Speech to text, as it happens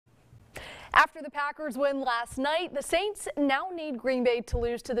After the Packers win last night, the Saints now need Green Bay to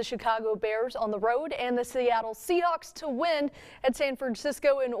lose to the Chicago Bears on the road and the Seattle Seahawks to win at San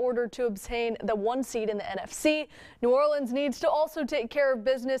Francisco in order to obtain the 1 seed in the NFC. New Orleans needs to also take care of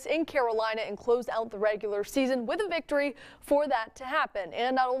business in Carolina and close out the regular season with a victory for that to happen.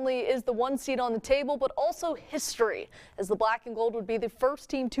 And not only is the 1 seed on the table, but also history, as the Black and Gold would be the first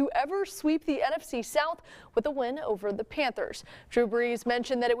team to ever sweep the NFC South with a win over the Panthers. Drew Brees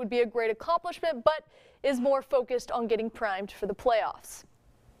mentioned that it would be a great accomplishment, but is more focused on getting primed for the playoffs.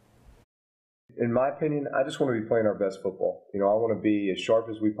 In my opinion, I just want to be playing our best football. I want to be as sharp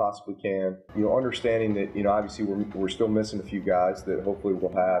as we possibly can. Understanding that, obviously we're still missing a few guys that hopefully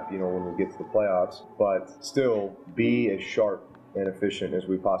we'll have, when we get to the playoffs, but still be as sharp and efficient as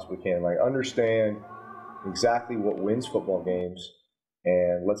we possibly can. Like, understand exactly what wins football games,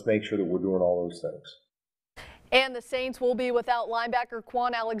 and let's make sure that we're doing all those things. And the Saints will be without linebacker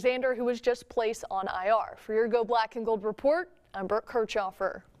Quan Alexander, who was just placed on IR. For your Go Black and Gold report, I'm Brooke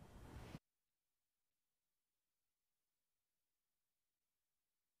Kirchhoffer.